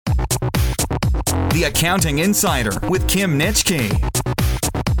The Accounting Insider with Kim Nitschke.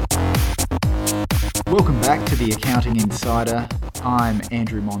 Welcome back to The Accounting Insider. I'm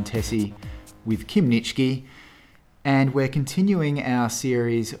Andrew Montesi with Kim Nitschke, and we're continuing our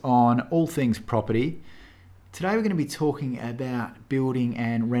series on all things property. Today we're going to be talking about building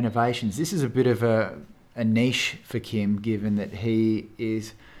and renovations. This is a bit of a niche for Kim, given that he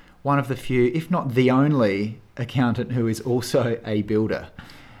is one of the few, if not the only, accountant who is also a builder.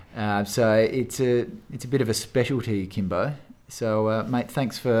 So it's a bit of a specialty, Kimbo. So, mate,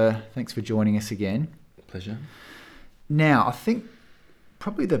 thanks for joining us again. Pleasure. Now, I think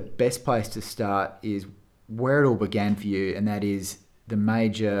probably the best place to start is where it all began for you, and that is the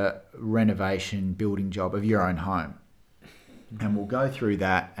major renovation building job of your own home. And we'll go through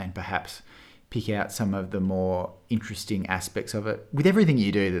that and perhaps pick out some of the more interesting aspects of it. With everything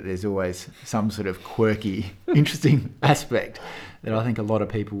you do, that there's always some sort of quirky, interesting aspect that I think a lot of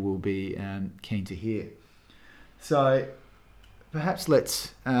people will be keen to hear. So perhaps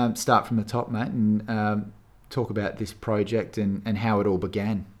let's start from the top, mate, and talk about this project and how it all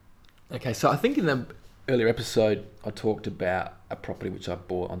began. Okay, so I think in the earlier episode, I talked about a property which I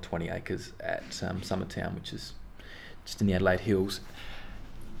bought on 20 acres at Summertown, which is just in the Adelaide Hills.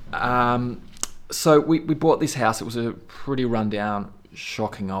 So we bought this house. It was a pretty rundown,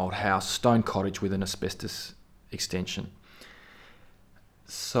 shocking old house, stone cottage with an asbestos extension.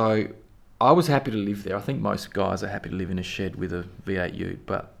 So I was happy to live there. I think most guys are happy to live in a shed with a V8 ute,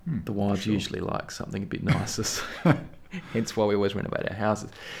 but the wives usually like something a bit nicer. So hence why we always renovate our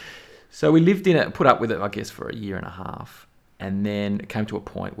houses. So we lived in it, put up with it, I guess, for a year and a half. And then it came to a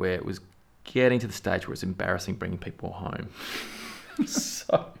point where it was getting to the stage where it's embarrassing bringing people home.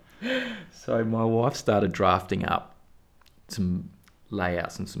 So my wife started drafting up some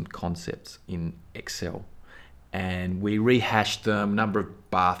layouts and some concepts in Excel. And we rehashed them, number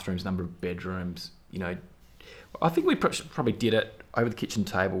of bathrooms, number of bedrooms. You know, I think we probably did it over the kitchen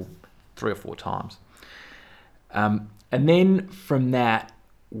table 3 or 4 times. And then from that,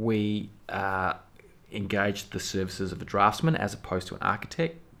 we engaged the services of a draftsman as opposed to an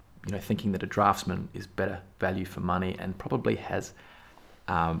architect, you know, thinking that a draftsman is better value for money and probably has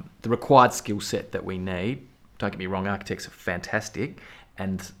the required skill set that we need. Don't get me wrong, architects are fantastic,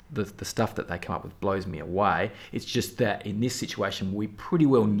 and the stuff that they come up with blows me away. It's just that in this situation, we pretty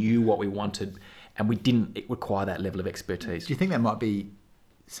well knew what we wanted, and we didn't require that level of expertise. Do you think that might be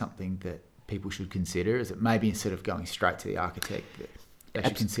something that people should consider? Is it maybe instead of going straight to the architect, they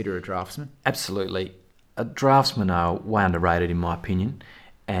should consider a draftsman? Absolutely. Draftsmen are way underrated, in my opinion,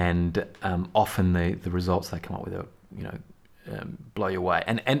 and often the results they come up with are, you know, blow you away.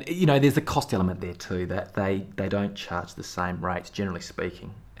 And you know, there's a cost element there too, that they don't charge the same rates, generally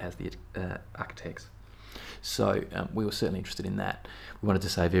speaking, as the architects. So we were certainly interested in that. We wanted to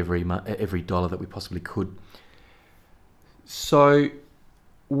save every dollar that we possibly could. So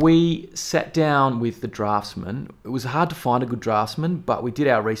we sat down with the draftsman. It was hard to find a good draftsman, but we did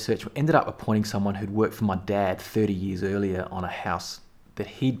our research. We ended up appointing someone who'd worked for my dad 30 years earlier on a house that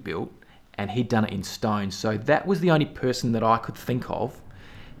he'd built, and he'd done it in stone. So that was the only person that I could think of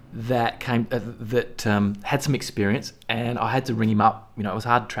that had some experience, and I had to ring him up. You know, it was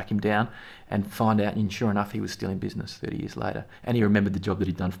hard to track him down and find out, and sure enough, he was still in business 30 years later, and he remembered the job that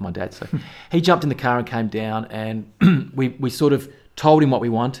he'd done for my dad. So he jumped in the car and came down, and we sort of told him what we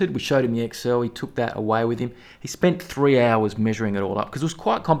wanted. We showed him the Excel. He took that away with him. He spent 3 hours measuring it all up, because it was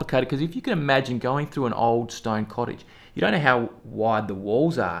quite complicated, because if you can imagine going through an old stone cottage, you don't know how wide the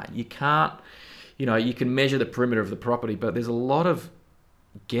walls are. You can't, you know, you can measure the perimeter of the property, but there's a lot of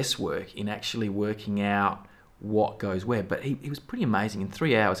guesswork in actually working out what goes where. But he was pretty amazing. In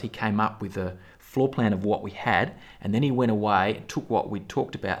 3 hours, he came up with a floor plan of what we had, and then he went away and took what we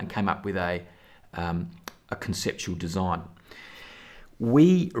talked about and came up with a conceptual design.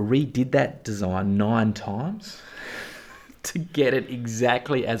 We redid that design 9 times to get it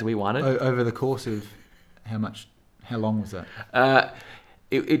exactly as we wanted. Over the course of how long was that?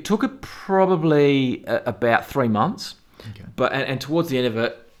 It took it probably about 3 months. Okay. But and towards the end of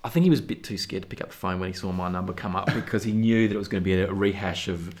it, I think he was a bit too scared to pick up the phone when he saw my number come up, because he knew that it was going to be a rehash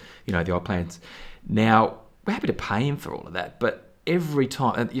of, you know, the old plans. Now, we're happy to pay him for all of that, but every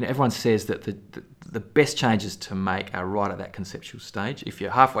time, you know, everyone says that the best changes to make are right at that conceptual stage. If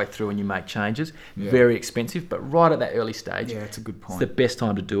you're halfway through and you make changes, very expensive, but right at that early stage, that's a good point. It's the best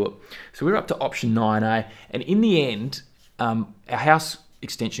time to do it. So we're up to option 9A, and in the end, our house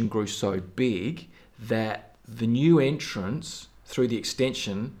extension grew so big that the new entrance through the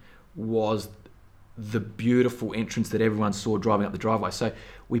extension was the beautiful entrance that everyone saw driving up the driveway. So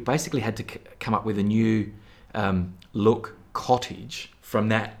we basically had to come up with a new look cottage from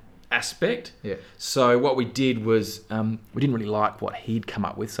that aspect. Yeah. So what we did was we didn't really like what he'd come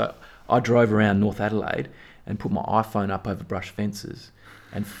up with. So I drove around North Adelaide and put my iPhone up over brush fences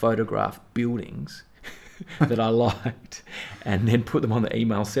and photographed buildings that I liked, and then put them on the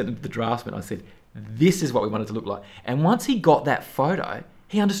email, sent them to the draftsman. I said, this is what we want it to look like. And once he got that photo,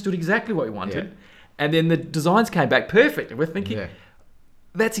 he understood exactly what we wanted. Yeah. And then the designs came back perfect. And we're thinking,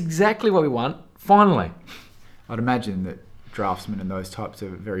 that's exactly what we want, finally. I'd imagine that draftsmen and those types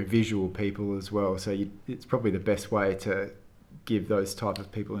of very visual people as well. So it's probably the best way to give those type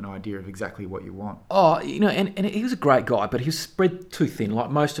of people an idea of exactly what you want. Oh, and he was a great guy, but he was spread too thin,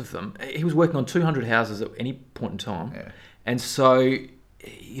 like most of them. He was working on 200 houses at any point in time. Yeah. And so,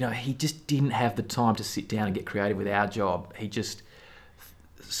 he just didn't have the time to sit down and get creative with our job. He just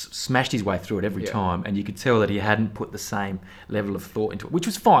smashed his way through it every time, and you could tell that he hadn't put the same level of thought into it, which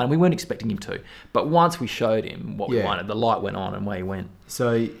was fine. We weren't expecting him to. But once we showed him what we wanted, the light went on and away he went.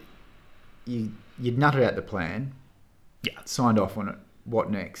 So you'd nutted out the plan. Yeah. Signed off on it.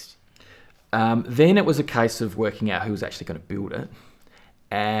 What next? Then it was a case of working out who was actually going to build it.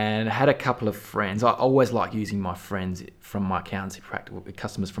 And I had a couple of friends. I always like using my friends from my accountancy practice,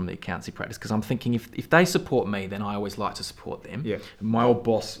 customers from the accountancy practice, because I'm thinking if they support me, then I always like to support them. Yeah. My old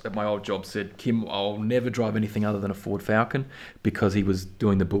boss at my old job said, Kim, I'll never drive anything other than a Ford Falcon, because he was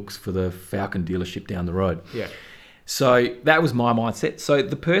doing the books for the Falcon dealership down the road. Yeah. So that was my mindset. So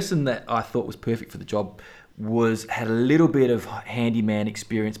the person that I thought was perfect for the job had a little bit of handyman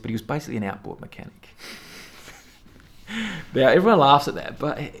experience, but he was basically an outboard mechanic. Now, everyone laughs at that,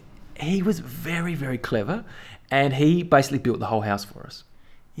 but he was very, very clever, and he basically built the whole house for us.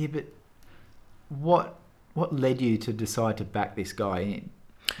 Yeah, but what led you to decide to back this guy in?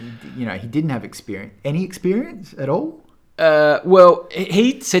 He didn't have experience. Any experience at all? Well,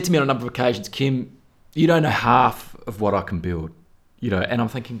 he said to me on a number of occasions, Kim, you don't know half of what I can build. And I'm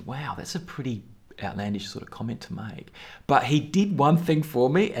thinking, wow, that's a pretty outlandish sort of comment to make. But he did one thing for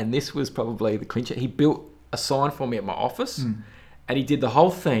me, and this was probably the clincher. He built a sign for me at my office, and he did the whole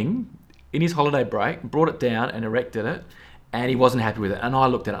thing in his holiday break, brought it down and erected it, and he wasn't happy with it. And I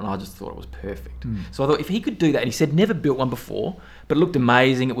looked at it and I just thought it was perfect. So I thought if he could do that, and he said never built one before, but it looked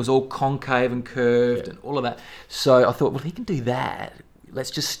amazing. It was all concave and curved and all of that. So I thought, well, if he can do that,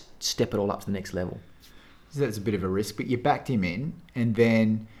 let's just step it all up to the next level. So that's a bit of a risk, but you backed him in, and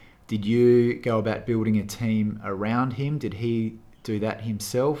then did you go about building a team around him? Did he do that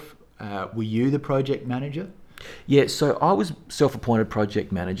himself? Were you the project manager? Yeah, so I was self-appointed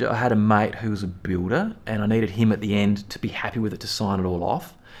project manager. I had a mate who was a builder, and I needed him at the end to be happy with it, to sign it all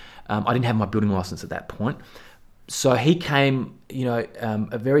off. I didn't have my building license at that point. So he came,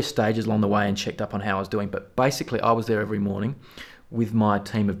 at various stages along the way and checked up on how I was doing. But basically, I was there every morning with my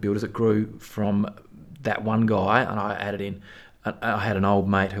team of builders. It grew from that one guy, and I added in. I had an old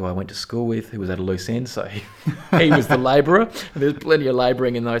mate who I went to school with who was at a loose end, so he was the labourer. And there's plenty of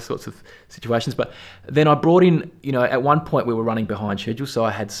labouring in those sorts of situations. But then I brought in, at one point we were running behind schedule, so I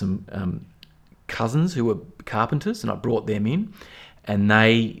had some cousins who were carpenters, and I brought them in, and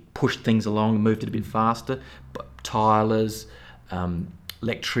they pushed things along and moved it a bit faster. But tilers,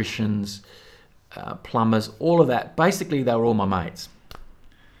 electricians, plumbers, all of that. Basically, they were all my mates.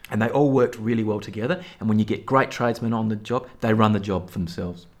 And they all worked really well together. And when you get great tradesmen on the job, they run the job for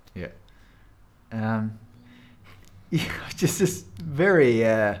themselves. Yeah. Just this very,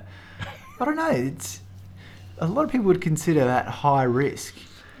 I don't know, it's a lot of people would consider that high risk.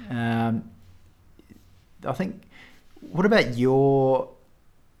 I think, what about you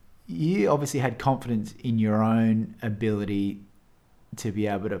obviously had confidence in your own ability to be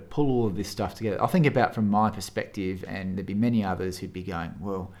able to pull all of this stuff together. I think about from my perspective, and there'd be many others who'd be going,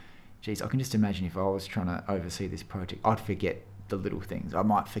 well, geez, I can just imagine if I was trying to oversee this project, I'd forget the little things. I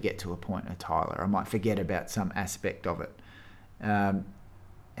might forget to appoint a tiler. I might forget about some aspect of it.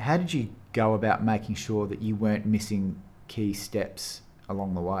 How did you go about making sure that you weren't missing key steps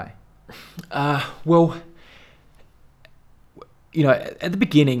along the way? Well, at the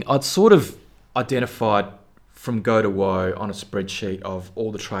beginning, I'd sort of identified from go to woe on a spreadsheet of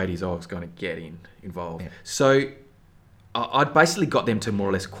all the tradies I was going to get involved. Yeah. So I'd basically got them to more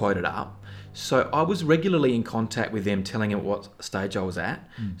or less quote it up. So I was regularly in contact with them, telling them what stage I was at.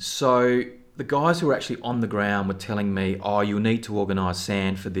 So the guys who were actually on the ground were telling me, you'll need to organise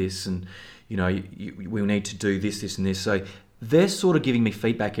sand for this, and we'll need to do this, this and this. So they're sort of giving me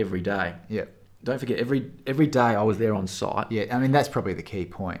feedback every day. Yeah. Don't forget, every day I was there on site. Yeah, I mean, that's probably the key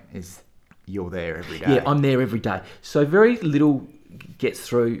point, is you're there every day. Yeah, I'm there every day. So very little gets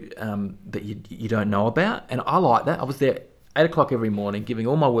through that you don't know about. And I like that. I was there 8 o'clock every morning, giving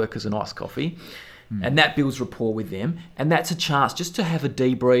all my workers an iced coffee. And that builds rapport with them. And that's a chance just to have a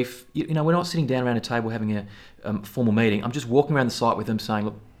debrief. You know, we're not sitting down around a table having a formal meeting. I'm just walking around the site with them saying,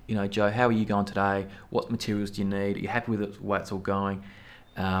 look, you know, Joe, how are you going today? What materials do you need? Are you happy with the way it's all going?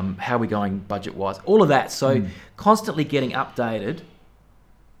 How are we going budget-wise? All of that. So constantly getting updated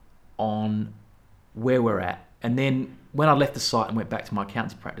on where we're at. And then when I left the site and went back to my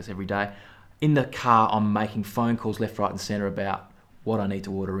accountancy practice every day, in the car I'm making phone calls left, right and centre about what I need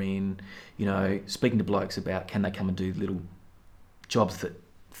to order in, you know, speaking to blokes about can they come and do little jobs that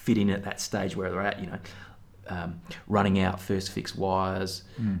fit in at that stage where they're at, you know, running out first fix wires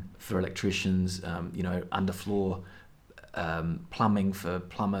for electricians, you know, underfloor plumbing for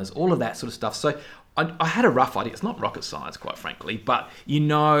plumbers, all of that sort of stuff. So I had a rough idea. It's not rocket science, quite frankly, but you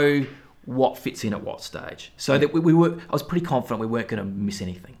know what fits in at what stage. So that I was pretty confident we weren't going to miss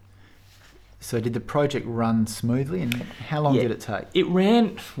anything. So did the project run smoothly, and how long did it take? It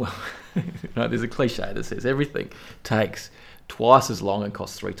ran, well, you know, there's a cliche that says everything takes twice as long and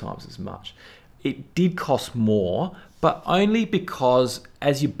costs 3 times as much. It did cost more, but only because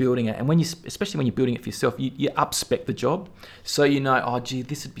as you're building it, and especially when you're building it for yourself, you up-spec the job. So you know, oh gee,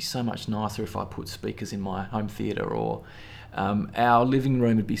 this would be so much nicer if I put speakers in my home theatre, or our living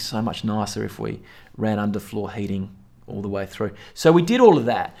room would be so much nicer if we ran underfloor heating all the way through. So we did all of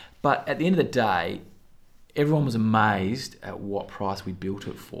that, but at the end of the day, everyone was amazed at what price we built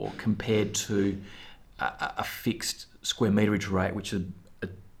it for compared to a fixed square meterage rate, which a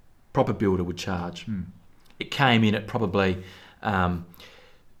proper builder would charge. It came in at probably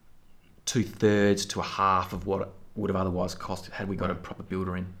 2/3 to a half of what it would have otherwise cost had we got a proper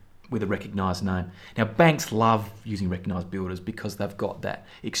builder in with a recognised name. Now, banks love using recognised builders because they've got that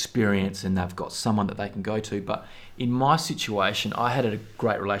experience and they've got someone that they can go to. But in my situation, I had a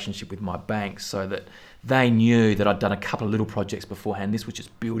great relationship with my bank so that they knew that I'd done a couple of little projects beforehand. This was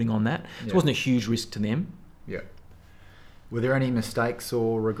just building on that. So it wasn't a huge risk to them. Yeah. Were there any mistakes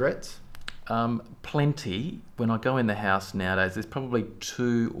or regrets? Plenty. When I go in the house nowadays, there's probably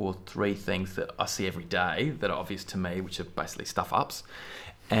 2 or 3 things that I see every day that are obvious to me, which are basically stuff-ups.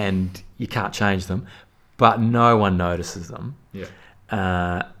 And you can't change them, but no one notices them. Yeah.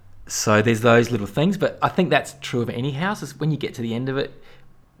 So there's those little things, but I think that's true of any house. Is when you get to the end of it,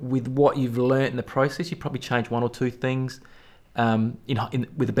 with what you've learnt in the process, you probably change 1 or 2 things,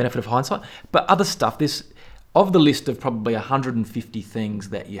 with the benefit of hindsight. But other stuff, there's of the list of probably 150 things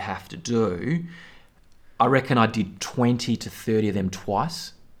that you have to do, I reckon I did 20 to 30 of them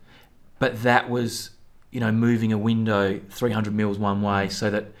twice, but that was, you know, moving a window 300 mils one way so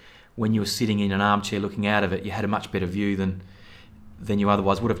that when you were sitting in an armchair looking out of it, you had a much better view than you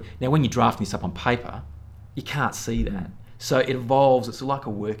otherwise would have. Now, when you're drafting this up on paper, you can't see that. So it evolves. It's like a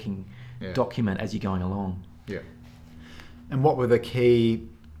working document as you're going along. Yeah. And what were the key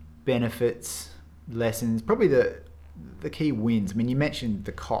benefits, lessons, probably the key wins? I mean, you mentioned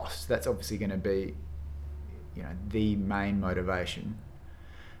the cost. That's obviously going to be, you know, the main motivation.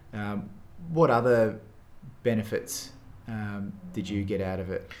 What other benefits did you get out of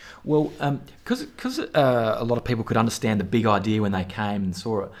it? Well, because a lot of people could understand the big idea when they came and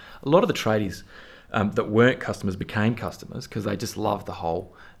saw it, a lot of the tradies that weren't customers became customers because they just loved the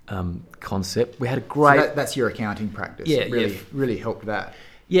whole concept. We had a great... So that's your accounting practice. Yeah, really helped that.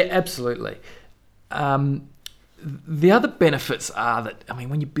 Yeah, absolutely. The other benefits are that, I mean,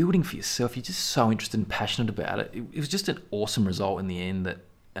 when you're building for yourself, you're just so interested and passionate about it. It was just an awesome result in the end that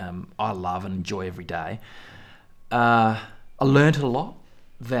I love and enjoy every day. I learned a lot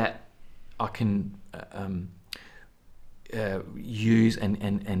that I can use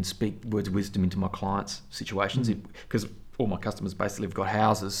and speak words of wisdom into my clients' situations, because all my customers basically have got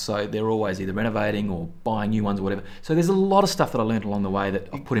houses, so they're always either renovating or buying new ones or whatever. So there's a lot of stuff that I learned along the way that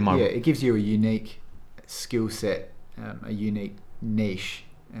I've put in my... Yeah, it gives you a unique skill set, a unique niche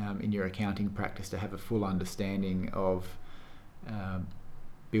in your accounting practice to have a full understanding of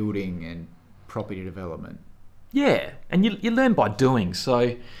building and property development. Yeah, and you learn by doing.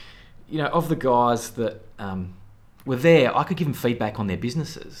 So, you know, of the guys that were there, I could give them feedback on their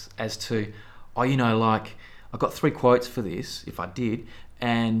businesses as to, oh, you know, like, I got 3 quotes for this, if I did,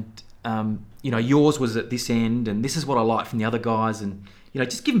 and, you know, yours was at this end, and this is what I like from the other guys, and, you know,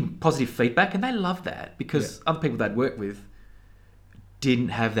 just give them positive feedback, and they love that, because other people they'd worked with didn't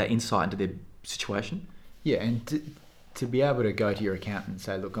have that insight into their situation. Yeah, and to be able to go to your accountant and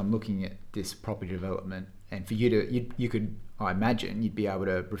say, look, I'm looking at this property development, and for you to, you could, I imagine, you'd be able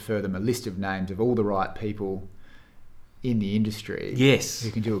to refer them a list of names of all the right people in the industry. Yes.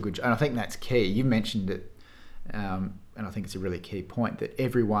 Who can do a good job. And I think that's key. You mentioned it, and I think it's a really key point, that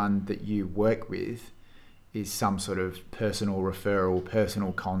everyone that you work with is some sort of personal referral,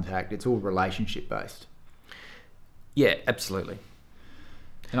 personal contact. It's all relationship based. Yeah, absolutely.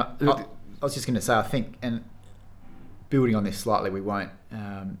 And I was just going to say, I think, and building on this slightly, we won't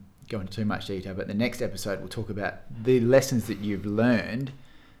go into too much detail, but the next episode we'll talk about the lessons that you've learned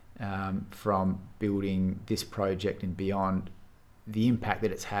from building this project and beyond, the impact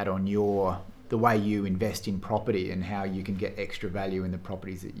that it's had on the way you invest in property and how you can get extra value in the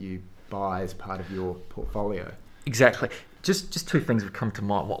properties that you buy as part of your portfolio. Exactly. Just two things have come to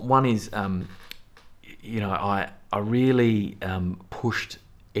mind. One is, I really pushed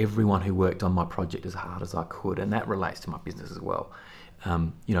everyone who worked on my project as hard as I could, and that relates to my business as well.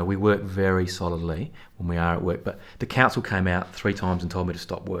 We work very solidly when we are at work, but the council came out 3 times and told me to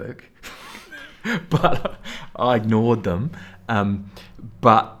stop work, but I ignored them.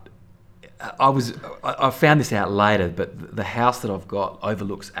 But I found this out later, but the house that I've got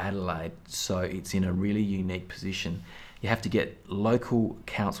overlooks Adelaide, so it's in a really unique position. You have to get local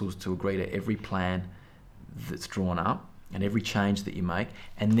councils to agree to every plan that's drawn up and every change that you make,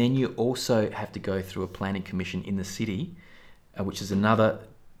 and then you also have to go through a planning commission in the city, which is another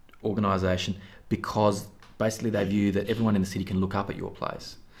organisation, because basically they view that everyone in the city can look up at your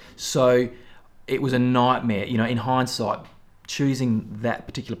place. So it was a nightmare. In hindsight, choosing that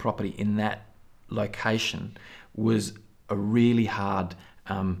particular property in that location was a really hard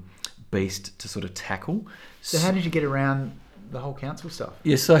beast to sort of tackle. So how did you get around the whole council stuff?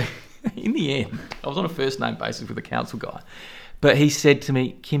 Yeah, so in the end, I was on a first name basis with the council guy. But he said to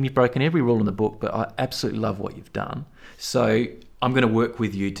me, Kim, you've broken every rule in the book, but I absolutely love what you've done. So I'm going to work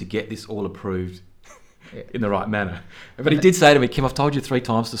with you to get this all approved in the right manner. But he did say to me, Kim, I've told you 3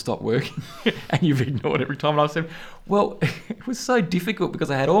 times to stop working and you've ignored every time. And I said, well, it was so difficult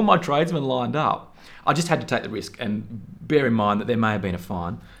because I had all my tradesmen lined up. I just had to take the risk and bear in mind that there may have been a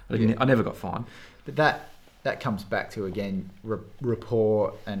fine. I never got fined. But that comes back to, again,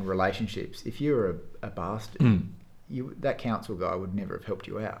 rapport and relationships. If you're a bastard, that council guy would never have helped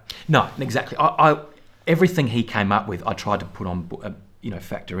you out. No, exactly. I everything he came up with, I tried to put on,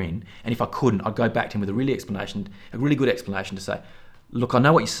 factor in. And if I couldn't, I'd go back to him with a really good explanation to say, look, I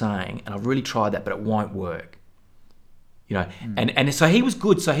know what you're saying, and I've really tried that, but it won't work. And so he was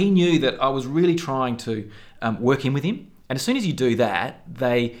good. So he knew that I was really trying to work in with him. And as soon as you do that,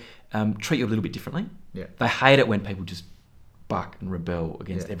 they treat you a little bit differently. Yeah. They hate it when people just buck and rebel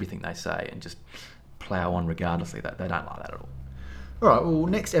against everything they say and just plough on regardlessly. They don't like that at all. All right, well,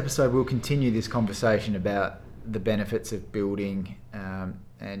 next episode we'll continue this conversation about the benefits of building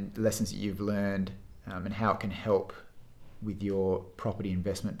and lessons that you've learned and how it can help with your property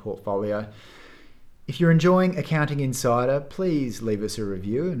investment portfolio. If you're enjoying Accounting Insider, please leave us a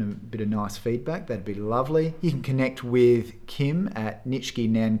review and a bit of nice feedback. That'd be lovely. You can connect with Kim at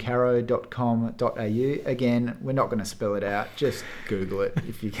nitschkenankaro.com.au. Again, we're not going to spell it out. Just Google it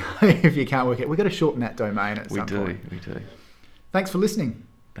if you can't work it. We've got to shorten that domain at some point. We do. Thanks for listening.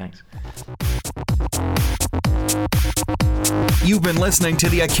 Thanks. You've been listening to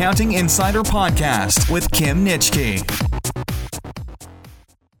the Accounting Insider Podcast with Kim Nitschke.